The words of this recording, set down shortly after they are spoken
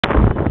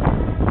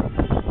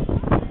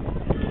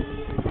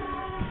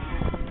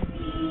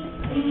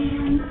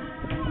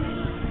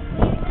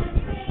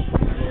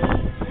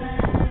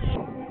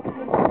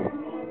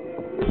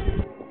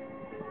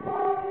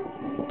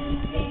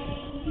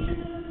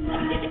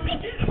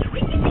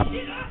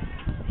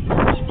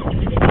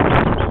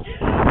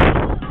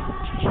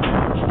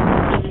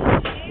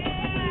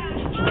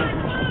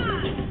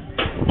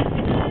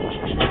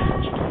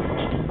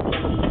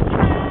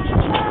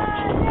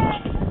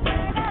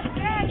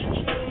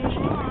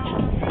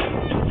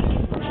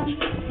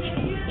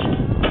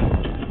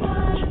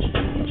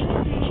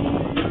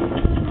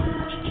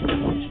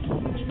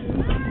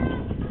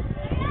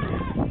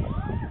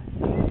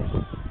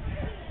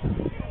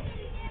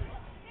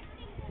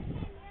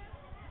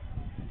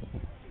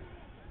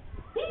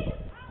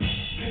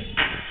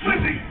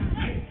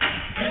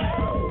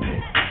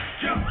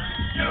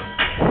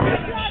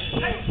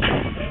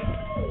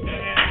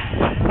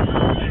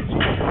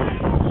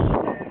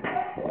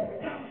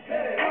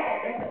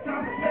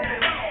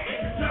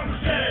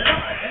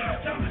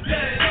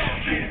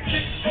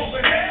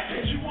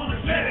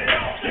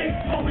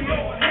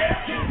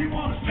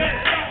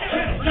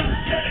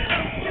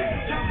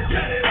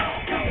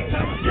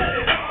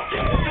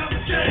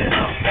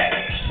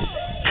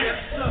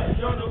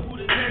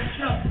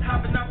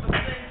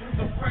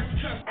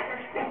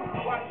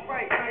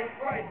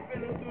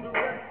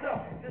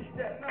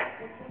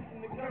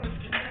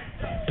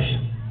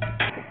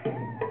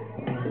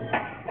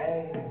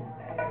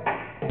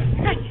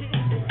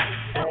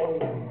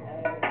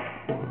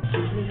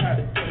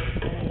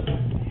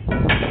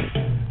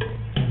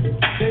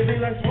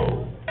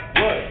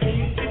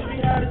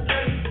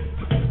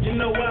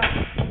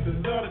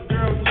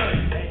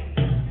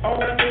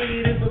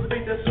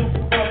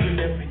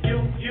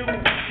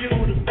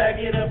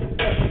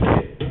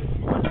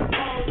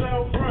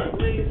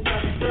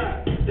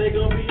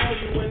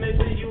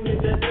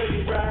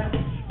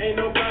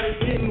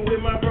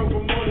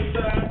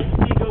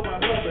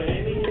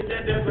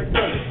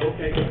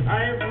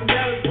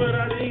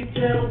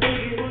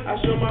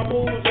my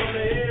moves on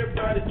there,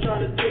 everybody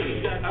trying to do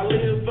it. I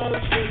live on the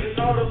streets and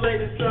all the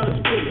ladies trying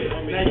to screw it.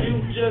 Now you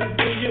just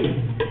be you,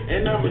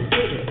 and I'm a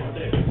student.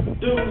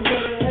 Dudes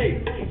gonna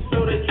hate,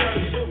 so they try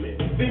to shoot me.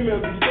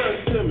 Females be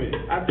stuck to me,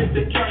 I think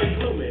they try to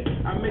glue me.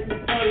 I make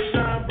the party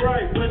shine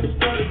bright when it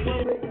started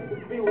glooming. The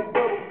beat was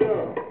bubble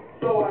gum,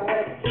 so I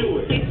had to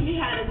do it. Teach me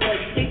how to do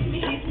it, teach me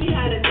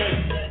how to do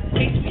it.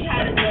 Teach me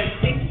how to do it,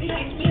 teach me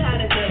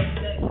how to do it.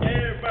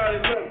 Everybody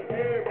love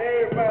it,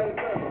 everybody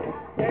love it,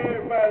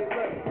 everybody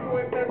love it. You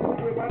ain't messing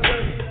with my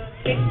love.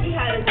 Teach me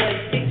how to do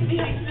it, teach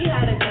me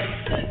how to do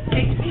it.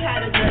 Teach me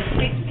how to do it,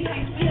 teach me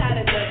how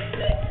to do it.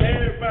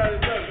 Everybody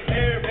love it,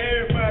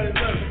 everybody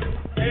love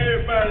it,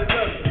 everybody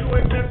love it. You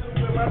ain't messing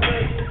with my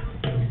love.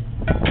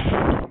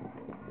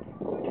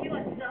 You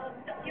are so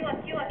dope, you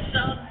are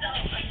so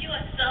dope, you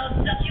are so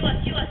dope, you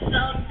are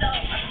so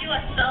dope, you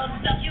are so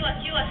dope, you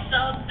are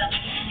so dope,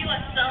 you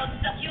are so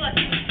dope, you are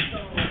so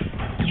dope.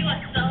 You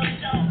are so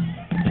dope.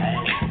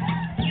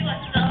 You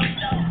are so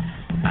dope.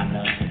 I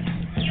know.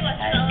 You are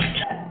so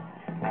dope.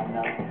 I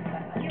know.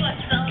 You are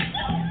so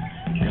dope.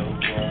 You are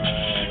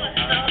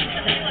so dope. You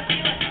are so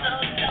dope.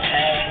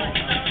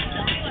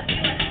 You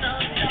are so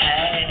dope. You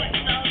are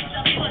so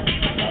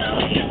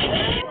dope. You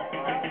are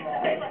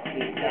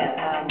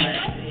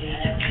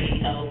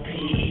P.O.P.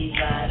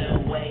 By the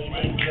way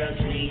the girls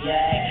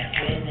react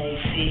when they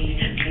see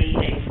me,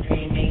 they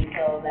screaming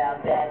so loud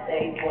that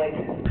they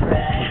voices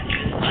crack.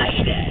 Like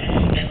that,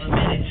 never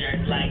been a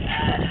jerk like I.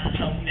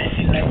 Hope that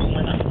she likes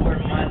when I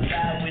sport my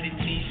tie with a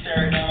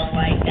t-shirt on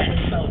like that.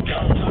 So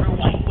dope, told her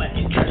white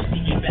weapon, thirsty,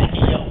 get back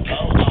in your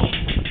boat.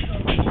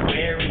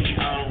 Very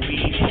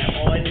unreading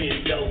on this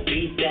dope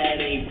beat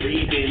that ain't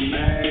breathing,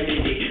 murdered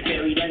it.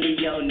 Buried under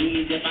your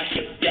knees if I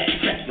kick that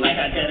crack. Like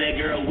I tell that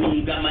girl,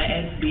 we got my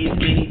SB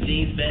skinny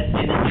jeans vest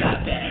and a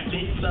top hat.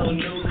 Bitch so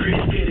new, Chris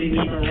couldn't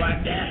even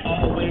rock that.